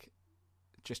 and like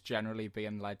just generally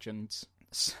being legends.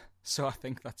 So I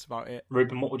think that's about it.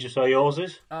 Ruben, what would you say yours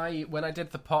is? when I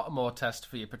did the Pottermore test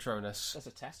for your Patronus, There's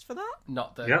a test for that?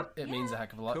 not that Yeah. it means a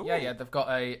heck of a lot. Cool. Yeah, they've got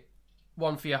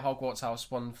one for your Hogwarts house,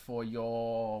 one for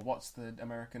your, what's the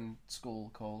American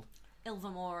school called?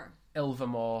 Ilvermore.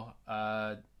 Ilvermore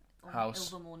Or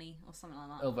house. Ilvermorny or something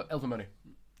like that. Ilvermorny.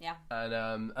 Yeah.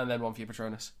 And then one for your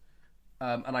Patronus.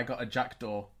 And I got a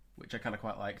jackdaw, which I kind of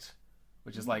quite liked.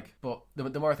 Which is like, but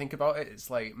the more I think about it, it's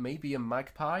like maybe a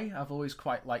magpie. I've always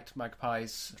quite liked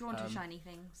magpies. Drawn to shiny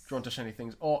things. Drawn to shiny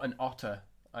things. Or an otter,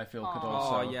 I feel, could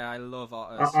also. Oh yeah, I love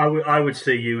otters. I would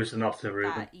see you as an otter,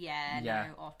 Ruben. Yeah, Yeah.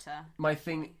 no, otter.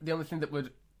 The only thing that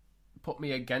would put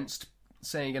me against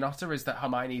saying an otter is that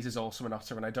Hermione's is also an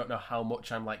otter, and I don't know how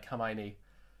much I'm like Hermione.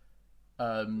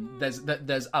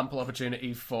 There's ample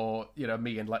opportunity for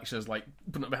me in lectures like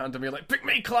putting up my hand on me like pick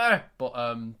me, Claire. But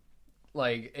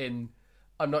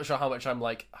I'm not sure how much I'm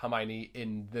like Hermione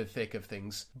in the thick of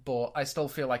things, but I still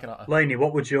feel like an otter. Lainey,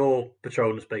 what would your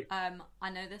Patronus be? I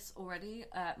know this already.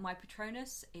 My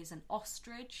Patronus is an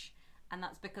ostrich, and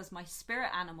that's because my spirit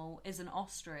animal is an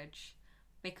ostrich.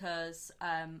 Because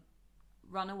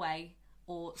run away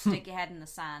or stick your head in the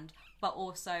sand, but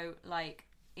also like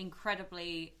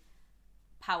incredibly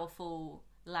powerful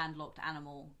landlocked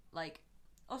animal. Like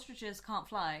ostriches can't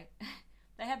fly;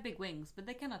 they have big wings, but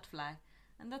they cannot fly.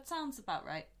 And that sounds about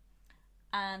right.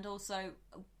 And also,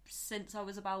 since I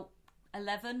was about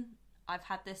 11, I've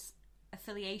had this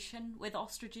affiliation with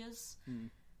ostriches.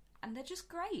 And they're just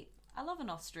great. I love an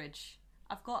ostrich.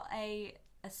 I've got a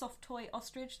soft toy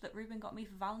ostrich that Ruben got me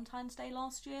for Valentine's Day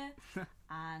last year.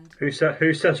 And Who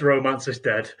says romance is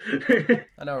dead?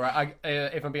 I know, right?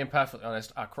 If I'm being perfectly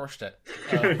honest, I crushed it.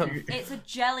 it's a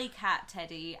Jellycat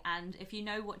teddy. And if you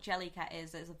know what Jellycat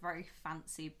is, it's a very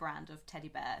fancy brand of teddy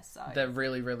bear. So They're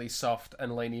really, really soft,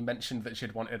 and Lainey mentioned that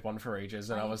she'd wanted one for ages,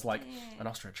 and I was like, did. an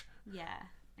ostrich. yeah.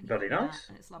 And Very you get nice. that,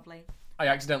 and it's lovely. I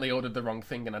accidentally ordered the wrong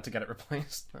thing and had to get it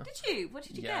replaced. Did you? What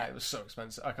did you Yeah, get? it was so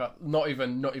expensive. I can't, not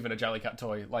even a Jellycat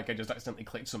toy. Like I just accidentally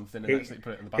clicked something and accidentally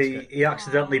put it in the basket. He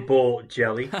accidentally bought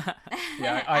jelly.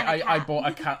 Yeah, And a I cat. bought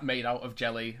a cat made out of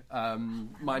jelly.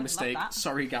 My mistake. that.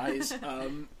 Sorry, guys.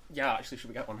 Yeah, actually, should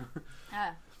we get one?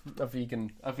 Uh, a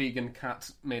vegan cat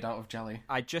made out of jelly.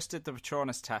 I just did the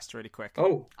Patronus test really quick.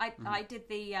 Oh, I did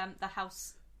the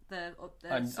house the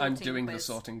I'm sorting doing the quiz.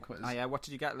 sorting quiz. Oh yeah, what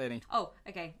did you get, Lenny? Oh,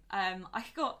 okay. I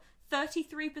got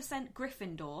 33%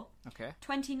 Gryffindor, Okay.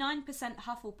 29%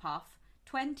 Hufflepuff,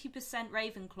 20%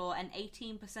 Ravenclaw, and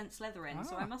 18% Slytherin.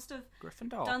 So I must have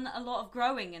Gryffindor. done a lot of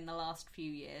growing in the last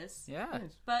few years. Yeah.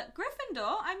 But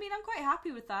Gryffindor, I mean, I'm quite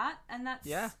happy with that, and that's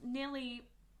Yeah. nearly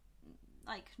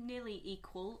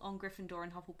equal on Gryffindor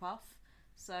and Hufflepuff.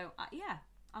 So yeah,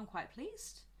 I'm quite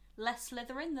pleased. Less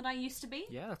Slytherin than I used to be.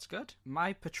 Yeah, that's good.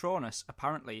 My Patronus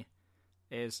apparently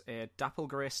is a dapple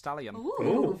grey stallion.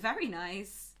 Ooh, very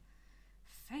nice.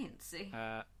 Fancy.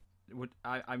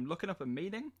 I'm looking up a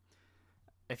meaning.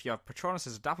 If your Patronus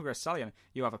is a dapple grey stallion,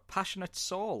 you have a passionate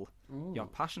soul. Your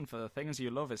passion for the things you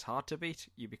love is hard to beat.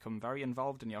 You become very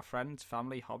involved in your friends,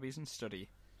 family, hobbies, and study.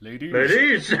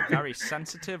 ladies. Very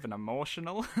sensitive and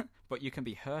emotional, but you can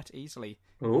be hurt easily.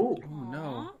 Oh, Oh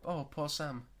no! Oh, poor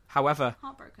Sam. However,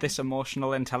 Heartbroken. this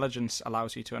emotional intelligence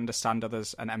allows you to understand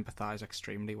others and empathise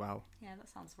extremely well. Yeah, that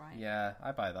sounds right. Yeah,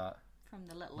 I buy that. From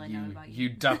the little I know about You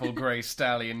dapple grey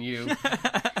stallion, you.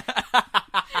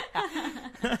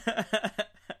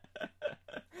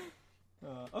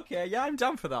 Okay, yeah, I'm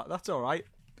down for that. That's all right.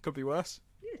 Could be worse.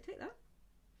 Yeah, take that.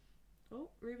 Oh,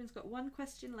 Ruben's got one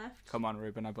question left. Come on,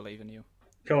 Ruben, I believe in you.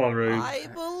 come on, Rube. I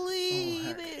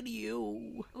believe in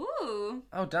you. Ooh.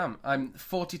 Oh damn! I'm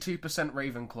 42%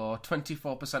 Ravenclaw,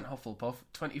 24% Hufflepuff,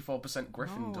 24%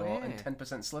 Gryffindor, and yeah. 10%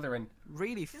 Slytherin.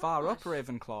 Really far up,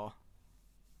 Ravenclaw.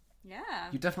 Yeah.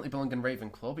 You definitely belong in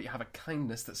Ravenclaw, but you have a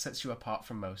kindness that sets you apart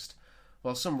from most.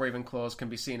 While some Ravenclaws can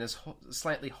be seen as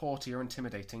slightly haughty or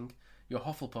intimidating, Your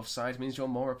Hufflepuff side means you're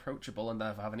more approachable and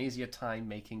therefore have an easier time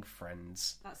making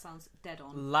friends. That sounds dead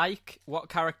on. Like, what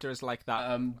character is like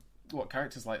that? What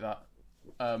characters like that?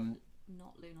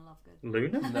 Not Luna Lovegood.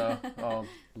 Luna? No. Oh,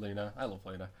 Luna. I love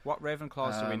Luna. What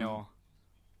Ravenclaws do we know?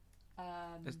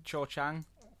 Is Cho Chang?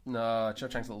 No, Cho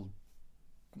Chang's a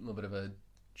little bit of a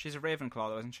She's a Ravenclaw,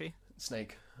 though, isn't she?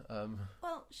 snake.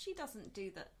 Well, she doesn't do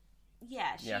that.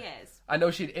 Yeah, she is. I know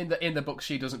she in the book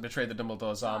she doesn't betray the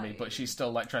Dumbledore's army, No. but she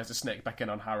still like tries to snake back in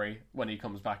on Harry when he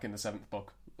comes back in the 7th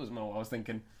book. Wasn't what I was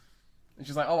thinking. And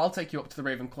she's like, "Oh, I'll take you up to the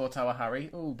Ravenclaw Tower, Harry.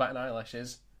 Oh, bat and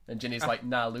eyelashes." And Ginny's like,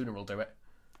 "Nah, Luna will do it."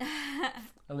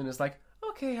 And Luna's like,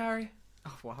 "Okay, Harry."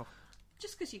 Oh, wow.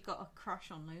 Just because you've got a crush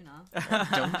on Luna.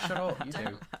 Don't shut up. You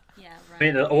do. Yeah, I right.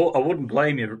 mean, I wouldn't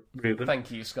blame you, Ruben.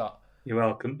 Thank you, Scott. You're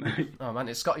welcome. Oh man,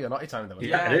 it's Scotty or Naughty time though. Isn't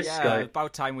Yeah, it? it is, Sky.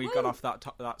 About time we got off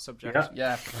that subject.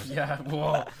 Yeah. Yeah.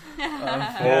 Whoa.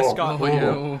 Yeah, Scott, Oh,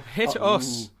 yeah. hit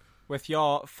us with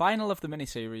your final of the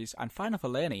miniseries and final for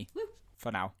Lainey.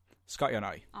 For now. Scott, you're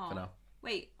not. Oh. For now.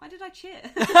 Wait, why did I cheer?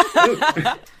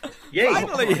 Yay!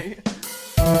 Finally!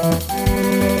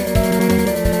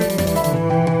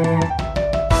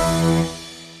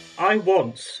 I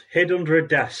once hid under a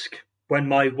desk when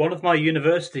one of my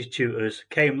university tutors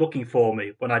came looking for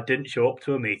me when I didn't show up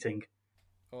to a meeting.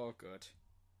 Oh, good.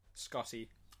 Scotty.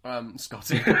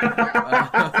 Scotty.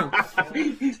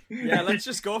 Yeah, let's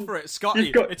just go for it.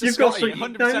 Scotty. It's a you've got Scotty.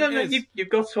 some, 100% is. you've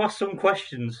got to ask some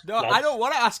questions. No, lads. I don't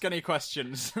want to ask any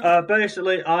questions.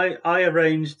 Basically, I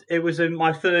arranged. It was in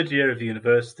my 3rd year of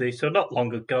university, so not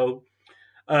long ago.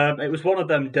 It was one of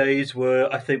them days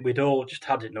where I think we'd all just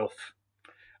had enough,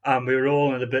 and we were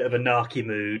all in a bit of a narky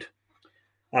mood.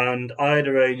 And I had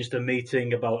arranged a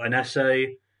meeting about an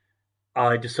essay.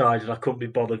 I decided I couldn't be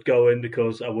bothered going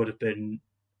because I would have been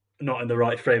not in the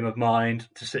right frame of mind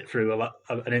to sit through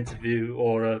an interview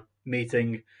or a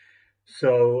meeting.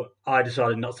 So I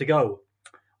decided not to go.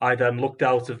 I then looked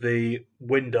out of the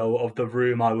window of the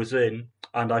room I was in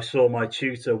and I saw my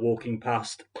tutor walking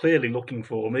past, clearly looking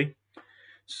for me.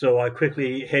 So I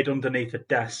quickly hid underneath a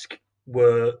desk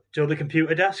do you know the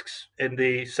computer desks in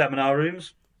the seminar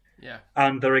rooms? Yeah.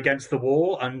 And they're against the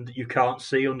wall and you can't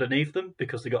see underneath them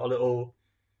because they got a little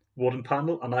wooden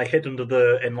panel, and I hid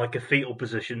in like a fetal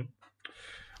position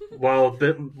while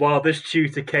this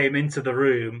tutor came into the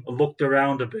room, looked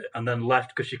around a bit, and then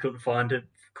left because she couldn't find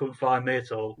me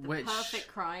at all. Which Perfect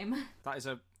crime. That is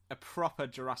a proper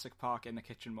Jurassic Park in the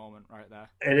kitchen moment right there.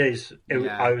 It is.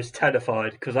 Yeah. I was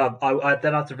terrified because I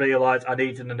then had to realise I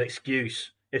needed an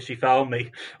excuse if she found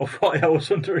me of why I was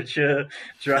under a chair,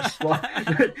 dressed like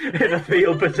in a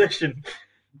fetal position.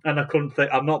 And I couldn't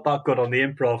think. I'm not that good on the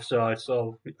improv side,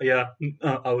 so yeah,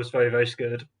 I was very, very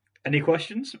scared. Any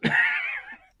questions?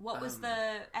 What was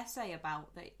the essay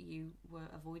about that you were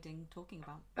avoiding talking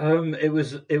about? It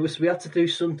was. We had to do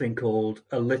something called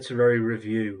a literary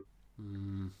review,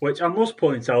 which I must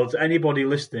point out to anybody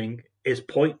listening is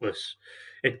pointless.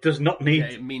 It does not need. yeah,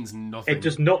 it means nothing. It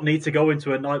does not need to go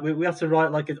into a night. We had to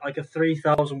write like a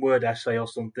 3,000 word essay or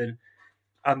something,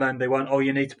 and then they went, "Oh,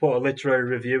 you need to put a literary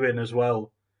review in as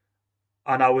well."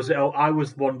 And I was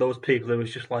one of those people who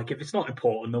was just like, if it's not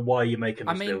important, then why are you making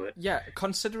us do it? Yeah,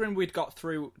 considering we'd got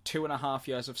through 2.5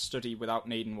 years of study without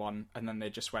needing one, and then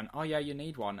they just went, "Oh yeah, you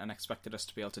need one," and expected us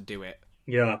to be able to do it.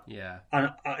 Yeah. Yeah.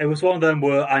 And it was one of them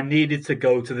where I needed to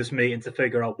go to this meeting to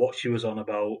figure out what she was on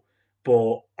about,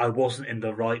 but I wasn't in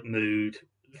the right mood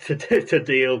to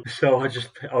deal. So I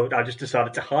just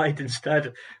decided to hide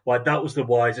instead. Like, that was the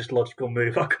wisest logical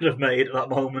move I could have made at that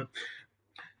moment.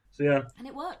 So yeah. And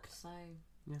it worked, so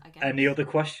I guess. Any other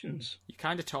questions? You're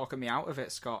kind of talking me out of it,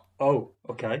 Scott. Oh,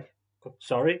 okay.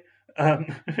 Sorry.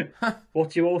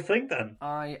 What do you all think then?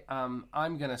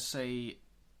 I'm gonna say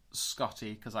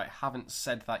Scotty because I haven't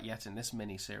said that yet in this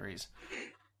mini-series.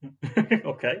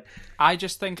 Okay. I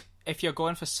just think if you're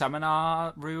going for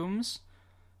seminar rooms,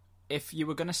 if you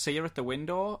were going to see her at the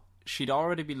window, she'd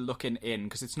already be looking in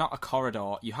because it's not a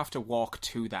corridor. You have to walk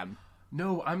to them.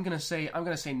 No, I'm gonna say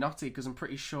Naughty because I'm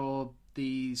pretty sure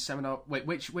the seminar. Wait,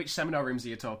 which seminar rooms are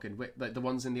you talking? The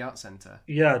ones in the art centre?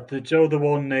 Yeah, the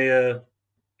one near.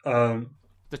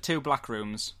 The 2 black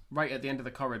rooms. Right at the end of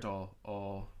the corridor,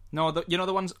 or No, you know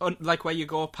the ones like where you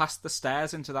go past the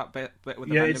stairs into that bit with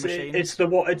the Yeah, vending machines?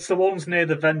 it's the ones near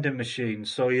the vending machines.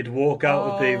 So you'd walk out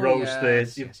of the Rose yes,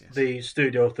 Theatre, yes. the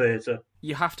studio theatre.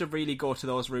 You have to really go to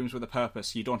those rooms with a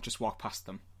purpose. You don't just walk past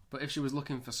them. But if she was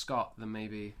looking for Scott, then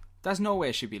maybe There's no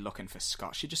way she'd be looking for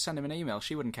Scott. She'd just send him an email.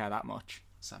 She wouldn't care that much.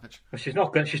 Savage. Well, she's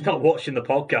not watching the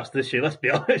podcast this year. Let's be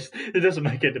honest. It doesn't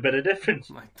make it a bit of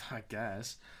difference. I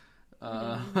guess.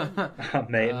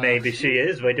 Maybe she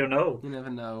is. We don't know. You never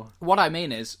know. What I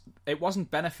mean is, it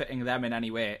wasn't benefiting them in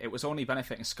any way. It was only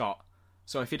benefiting Scott.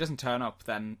 So if he doesn't turn up,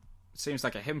 then it seems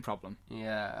like a him problem.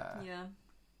 Yeah. Yeah.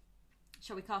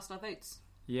 Shall we cast our votes?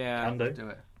 Yeah. Can do. Do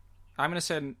it. I'm gonna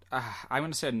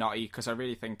say naughty because I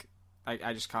really think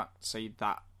I just can't see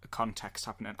that context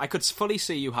happening. I could fully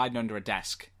see you hiding under a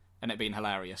desk and it being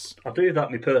hilarious. I'll do that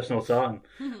in my personal time.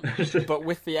 But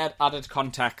with the added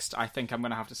context, I think I'm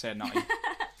gonna have to say naughty.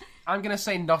 I'm going to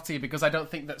say naughty because I don't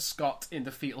think that Scott in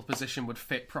the fetal position would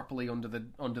fit properly under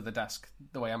the desk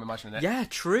the way I'm imagining it. Yeah,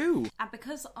 true. And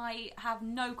because I have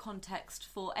no context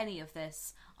for any of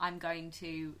this, I'm going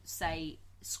to say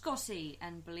Scotty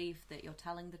and believe that you're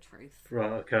telling the truth.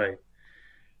 Right, okay.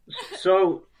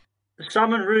 So,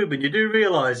 Sam and Ruben, you do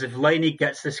realise if Lainey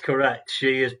gets this correct,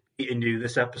 she is beating you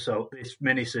this episode, this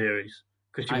mini-series.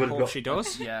 Because I would have hope got... she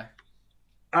does. Yeah,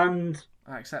 And,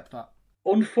 I accept that.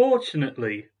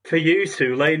 unfortunately, for you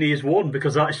two, Lainey has won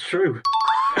because that is true.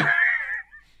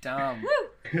 Damn.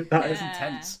 That is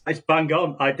Intense. It's bang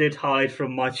on. I did hide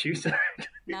from my tutor.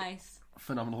 Nice.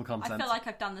 Phenomenal I content. feel like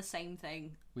I've done the same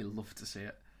thing. We love to see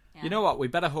it. Yeah. You know what? We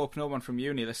better hope no one from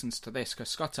uni listens to this because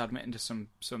Scott's admitting to some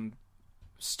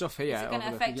stuff here. Is it going to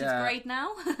over affect his Yeah. grade now?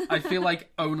 I feel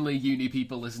like only uni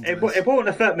people listen to It this. won't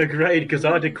affect my grade because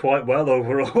I did quite well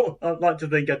overall. I'd like to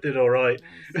think I did all right.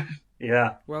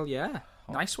 Yeah. Well, yeah.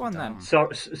 Nice one then.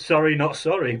 Sorry, not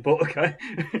sorry, but okay.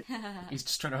 He's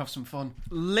just trying to have some fun.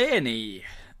 Lainey,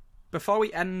 before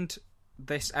we end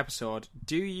this episode,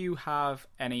 do you have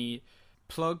any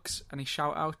plugs, any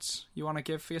shout outs you want to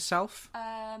give for yourself?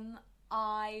 I'm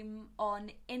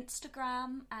on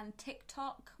Instagram and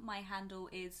TikTok. My handle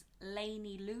is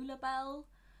Lainey Lulabelle.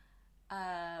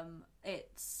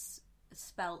 It's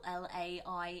spelled LAINIELLABELL.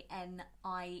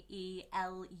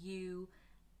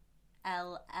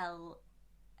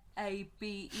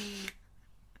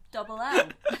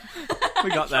 We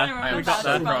got there. We got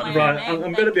there. Right, I'm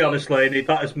going to be honest, Lainey,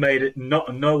 that has made it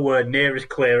nowhere near as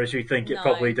clear as you think it No.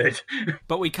 probably did.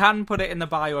 But we can put it in the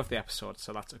bio of the episode,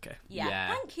 so that's okay. Yeah,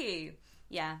 Yeah. thank you.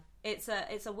 Yeah, it's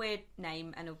a weird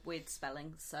name and a weird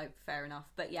spelling, so fair enough.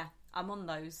 But yeah, I'm on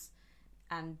those,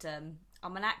 and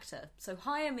I'm an actor, so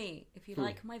hire me if you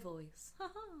like my voice.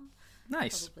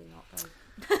 Nice. Probably not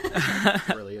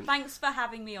though. Brilliant. Thanks for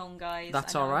having me on, guys.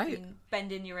 That's I know all right. I've been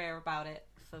bending your ear about it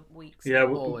for weeks. Yeah,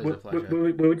 Always a pleasure.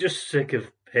 we were just sick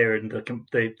of hearing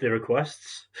the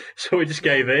requests, so we just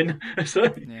gave in.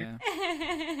 So, Yeah.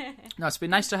 No, it's been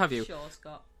nice to have you. Sure,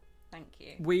 Scott. Thank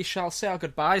you. We shall say our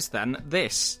goodbyes then.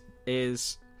 This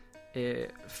is a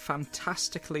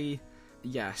fantastically...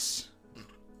 Yes.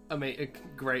 I mean,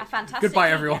 great. A fantastic Goodbye,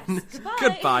 yes. everyone.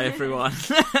 Goodbye, everyone.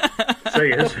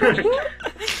 see us.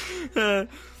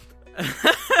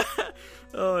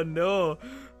 Oh, no.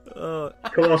 Oh,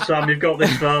 Come on, Sam, you've got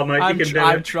this far, mate. I'm You can do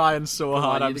I'm it. trying so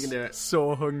hard. on, I'm you can do it.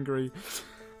 so hungry.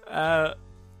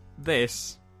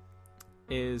 This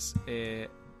is a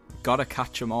gotta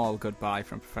catch 'em all goodbye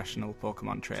from professional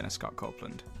Pokemon trainer Scott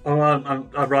Copeland. Oh, I'm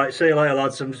right. See you later,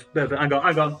 lads. Hang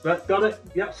on. Right, got it.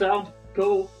 Yep, sound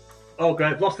cool. Oh,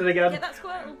 great. Lost it again. Get that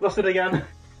Squirtle. Lost it again.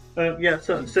 Yeah, Gotta get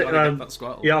that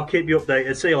Squirtle. yeah, I'll keep you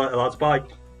updated. See you later, lads. Bye.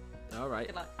 All right.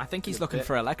 Good luck. I think he's Good looking bit.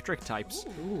 for electric types.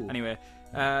 Ooh. Anyway,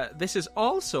 this is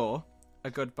also a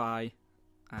goodbye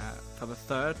for the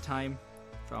third time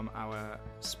from our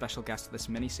special guest of this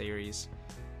mini-series,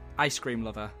 ice cream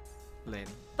lover, Lynn.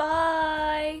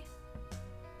 Bye.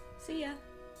 See ya.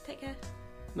 Take care.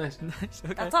 Nice. Nice,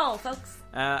 okay. That's all, folks.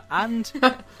 And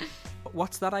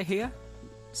what's that I hear?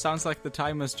 Sounds like the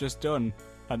timer's just done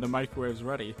and the microwave's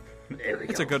ready. There we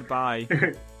It's go. a goodbye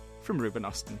from Ruben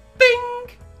Austin.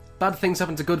 Bing! Bad things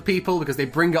happen to good people because they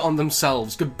bring it on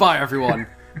themselves. Goodbye, everyone.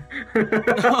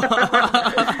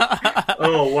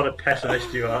 Oh, what a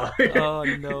pessimist you are. Oh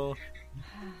no.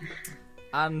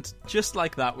 And just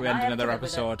like that, we I end have to another live with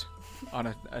episode on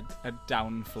a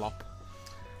down flop.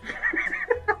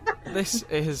 This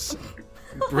is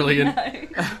Brilliant.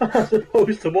 As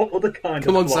opposed to what other kind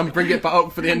Come of on, plot? Sam, bring it back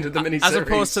up for the end of the mini as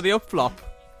opposed to the up flop,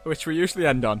 which we usually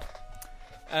end on.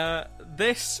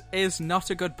 This is not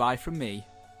a goodbye from me.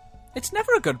 It's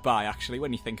never a goodbye, actually,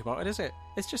 when you think about it, is it?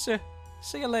 It's just a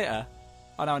see you later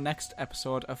on our next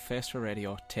episode of Face for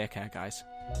Radio. Take care, guys.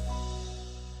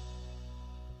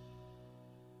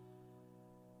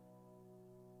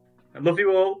 I love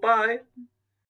you all. Bye.